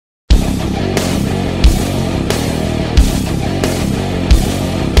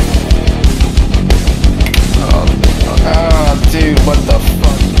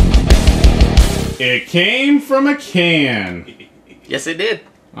It came from a can. Yes, it did.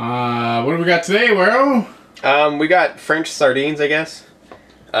 What do we got today, Wero? We got French sardines, I guess.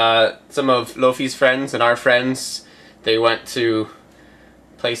 Some of Lofi's friends and our friends, they went to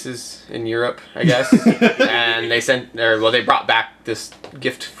places in Europe, I guess, and they brought back this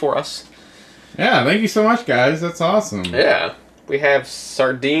gift for us. Yeah, thank you so much, guys. That's awesome. Yeah, we have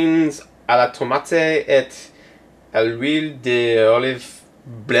sardines à la tomate et à l'huile d'olive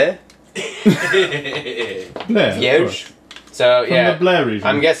bleu. Vierge. So yeah, from the Bleu region.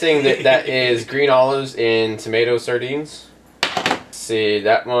 I'm guessing that is green olives in tomato sardines. Let's see,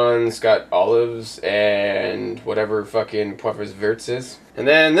 that one's got olives and whatever fucking poivres verts is. And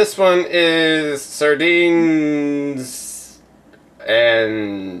then this one is sardines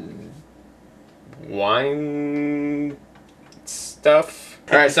and wine stuff.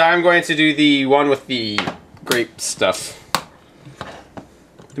 Alright, so I'm going to do the one with the grape stuff.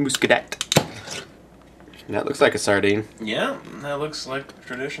 The muscadet. And that looks like a sardine. Yeah, that looks like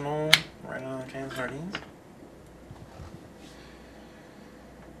traditional right on the can sardines.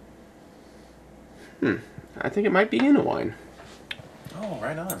 I think it might be in a wine. Oh,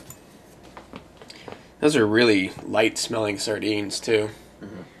 right on. Those are really light smelling sardines too.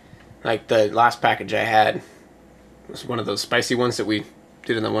 Like the last package I had was one of those spicy ones that we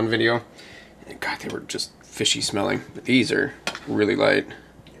did in the one video. And God, they were just fishy smelling. But these are really light.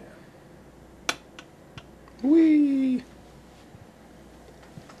 Whee!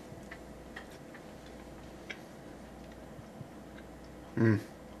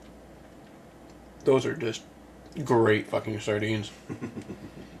 Those are just great fucking sardines.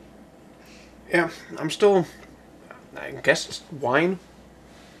 Yeah, I'm still, I guess it's wine.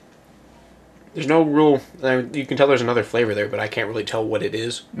 There's no real, you can tell there's another flavor there, but I can't really tell what it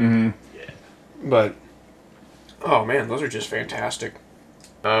is. Mm-hmm. Yeah. But, oh man, those are just fantastic.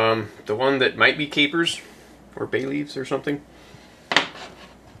 The one that might be capers, or bay leaves or something.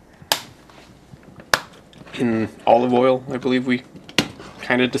 In olive oil, I believe we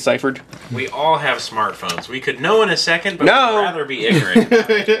kind of deciphered. We all have smartphones. We could know in a second, but No. we'd rather be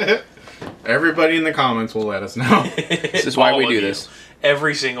ignorant. Everybody in the comments will let us know. This is why we All do of you. this.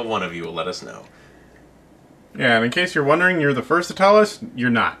 Every single one of you will let us know. Yeah, and in case you're wondering, you're the first to tell us, you're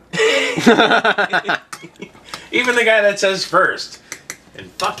not. Even the guy that says first. And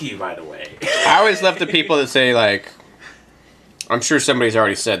fuck you, by the way. I always love the people that say, like, I'm sure somebody's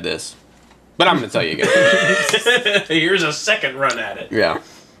already said this, but I'm going to tell you again. Here's a second run at it. Yeah.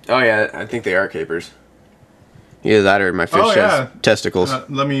 Oh, yeah, I think they are capers. Either that or my fish has testicles.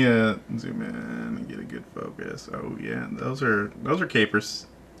 Let me zoom in and get a good focus. Oh yeah, those are capers.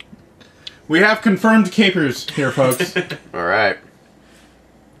 We have confirmed capers here, folks. All right.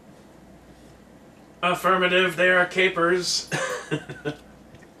 Affirmative, they are capers.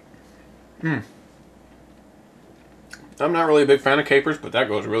 I'm not really a big fan of capers, but that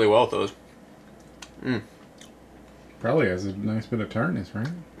goes really well with those. Probably has a nice bit of tartness, right?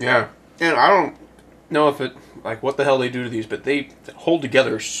 Yeah. And I don't know if it, like, what the hell they do to these, but they hold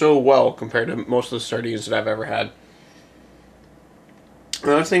together so well compared to most of the sardines that I've ever had.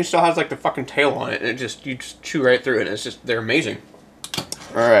 And this thing still has, like, the fucking tail on it, and you just chew right through it, and it's just, they're amazing.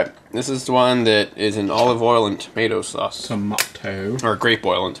 Alright, this is the one that is in olive oil and tomato sauce. Tomato. Or grape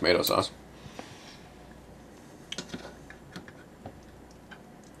oil and tomato sauce.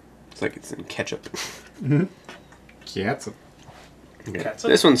 It's like it's in ketchup. Ketchup. Ketchup?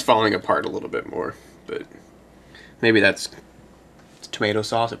 This one's falling apart a little bit more, but maybe it's tomato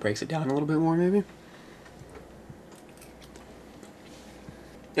sauce. It breaks it down a little bit more, maybe.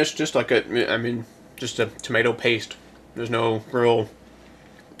 It's just like just a tomato paste. There's no real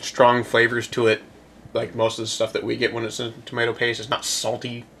strong flavors to it, like most of the stuff that we get when it's a tomato paste. It's not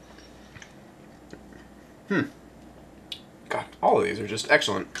salty. God, all of these are just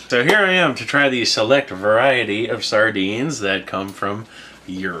excellent. So here I am to try the select variety of sardines that come from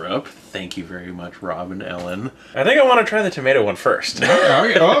Europe. Thank you very much, Rob and Ellen. I think I want to try the tomato one first.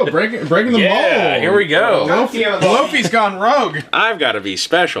 Breaking the Yeah, mold. here we go. Lofi's gone rogue. I've got to be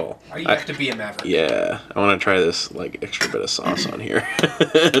special. You have to be a maverick. Yeah, I want to try this like extra bit of sauce on here.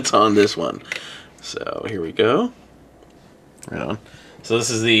 It's on this one. So here we go. Right on. So this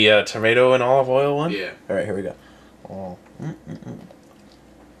is the tomato and olive oil one? Yeah. All right, here we go. Oh.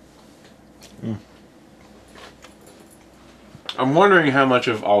 I'm wondering how much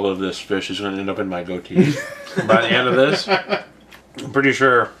of all of this fish is going to end up in my goatee by the end of this. I'm pretty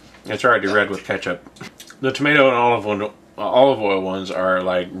sure it's already red with ketchup. The tomato and olive oil ones are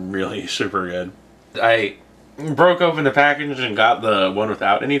like really super good. I broke open the package and got the one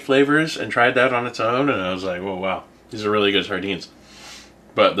without any flavors and tried that on its own, and I was like, "Whoa, wow, these are really good sardines."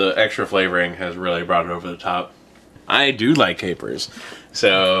 but the extra flavoring has really brought it over the top. I do like capers,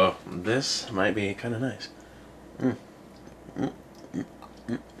 so this might be kind of nice.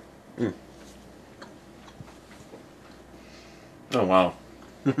 Oh, wow.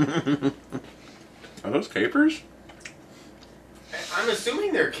 Are those capers? I'm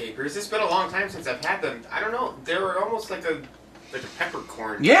assuming they're capers. It's been a long time since I've had them. I don't know. They're almost like a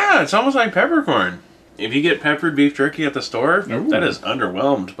peppercorn. Yeah, it's almost like peppercorn. If you get peppered beef jerky at the store, Ooh. that is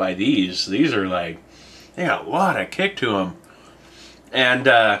underwhelmed by these. These are like, they got a lot of kick to them. And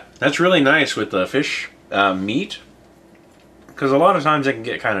that's really nice with the fish meat. Because a lot of times it can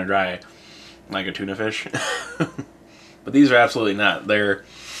get kind of dry, like a tuna fish. But these are absolutely not.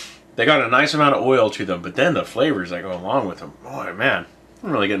 They got a nice amount of oil to them, but then the flavors that go along with them. Boy, man,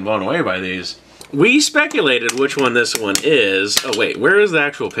 I'm really getting blown away by these. We speculated which one this one is. Oh, wait, where is the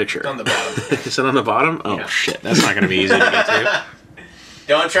actual picture? It's on the bottom. Is it on the bottom? Oh, Yeah. shit, that's not going to be easy to get to.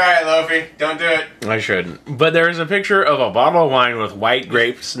 Don't try it, Lofi. Don't do it. I shouldn't. But there's a picture of a bottle of wine with white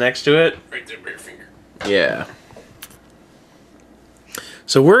grapes next to it. Right there, bare finger. Yeah.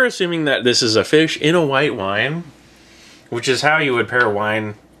 So we're assuming that this is a fish in a white wine, which is how you would pair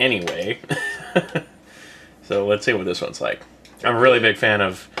wine anyway. So let's see what this one's like. I'm a really big fan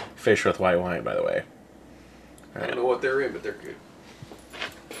of fish with white wine, by the way. I don't know what they're in, but they're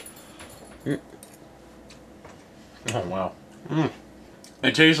good. Oh, wow.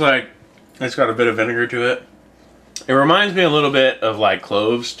 It tastes like it's got a bit of vinegar to it. It reminds me a little bit of like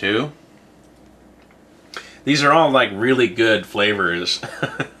cloves, too. These are all like really good flavors.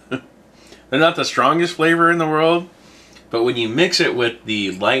 They're not the strongest flavor in the world, but when you mix it with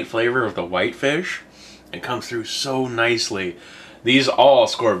the light flavor of the white fish, it comes through so nicely. These all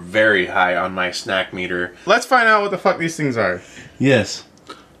score very high on my snack meter. Let's find out what the fuck these things are. Yes.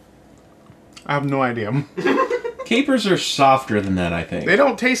 I have no idea. Capers are softer than that, I think. They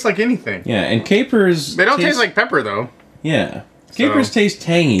don't taste like anything. Yeah, and capers... They don't taste like pepper, though. Yeah. Capers taste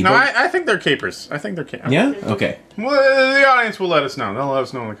tangy. No, but... I think they're capers. I think they're capers. Yeah? Okay. Well, the audience will let us know. They'll let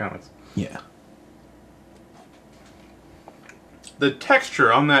us know in the comments. Yeah. The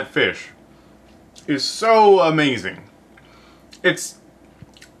texture on that fish is so amazing. It's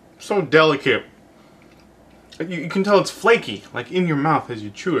so delicate. You can tell it's flaky, like in your mouth as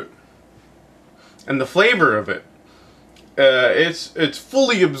you chew it. And the flavor of it, it's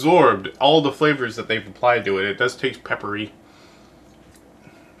fully absorbed all the flavors that they've applied to it. It does taste peppery.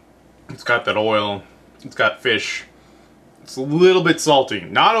 It's got that oil. It's got fish. It's a little bit salty.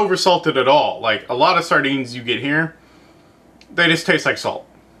 Not over salted at all. Like a lot of sardines you get here, they just taste like salt.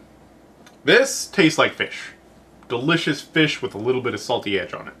 This tastes like fish. Delicious fish with a little bit of salty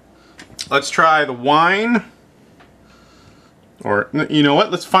edge on it. Let's try the wine. Or, you know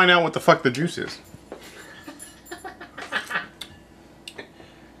what? Let's find out what the fuck the juice is.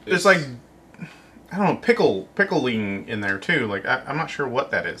 There's like, I don't know, pickling in there too. Like, I'm not sure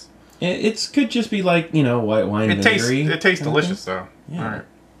what that is. It could just be like, you know, white wine It tastes vinegary. delicious though. Yeah.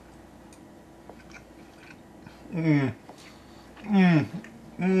 Alright.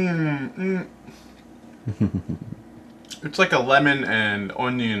 It's like a lemon and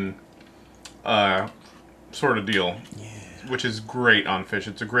onion sort of deal. Yeah. Which is great on fish.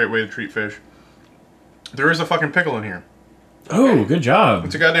 It's a great way to treat fish. There is a fucking pickle in here. Oh, good job.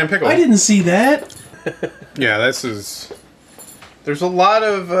 It's a goddamn pickle. I didn't see that. Yeah, this is... There's a lot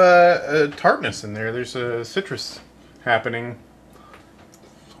of tartness in there. There's a citrus happening.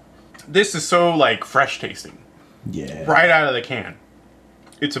 This is so, like, fresh tasting. Yeah. Right out of the can.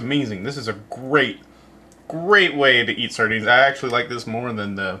 It's amazing. This is a great way to eat sardines. I actually like this more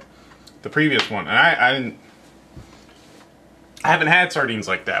than the previous one. And I haven't had sardines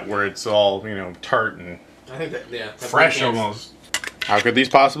like that, where it's all, you know, tart and I think that, yeah. fresh almost. How could these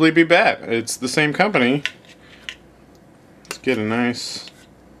possibly be bad? It's the same company. Let's get a nice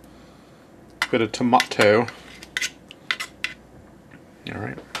bit of tomato.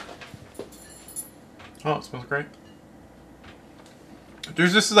 Alright. Oh, it smells great.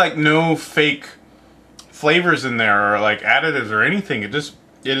 There's just like no fake flavors in there or like additives or anything. It is,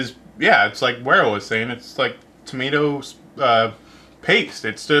 yeah, it's like where I was saying, it's like tomato paste.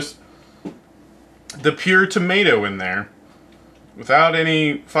 It's just the pure tomato in there without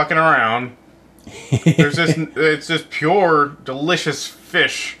any fucking around. There's just, it's just pure, delicious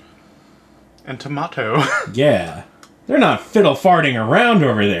fish and tomato. Yeah. They're not fiddle farting around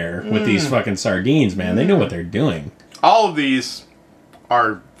over there with these fucking sardines, man. They know what they're doing. All of these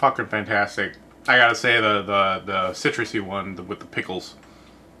are fucking fantastic. I gotta say the citrusy one with the pickles,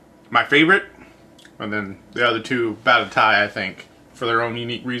 my favorite, and then the other two about a tie, I think, for their own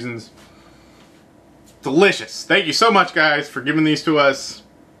unique reasons. delicious. Thank you so much, guys, for giving these to us.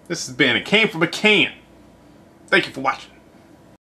 This has been It Came From a Can. Thank you for watching.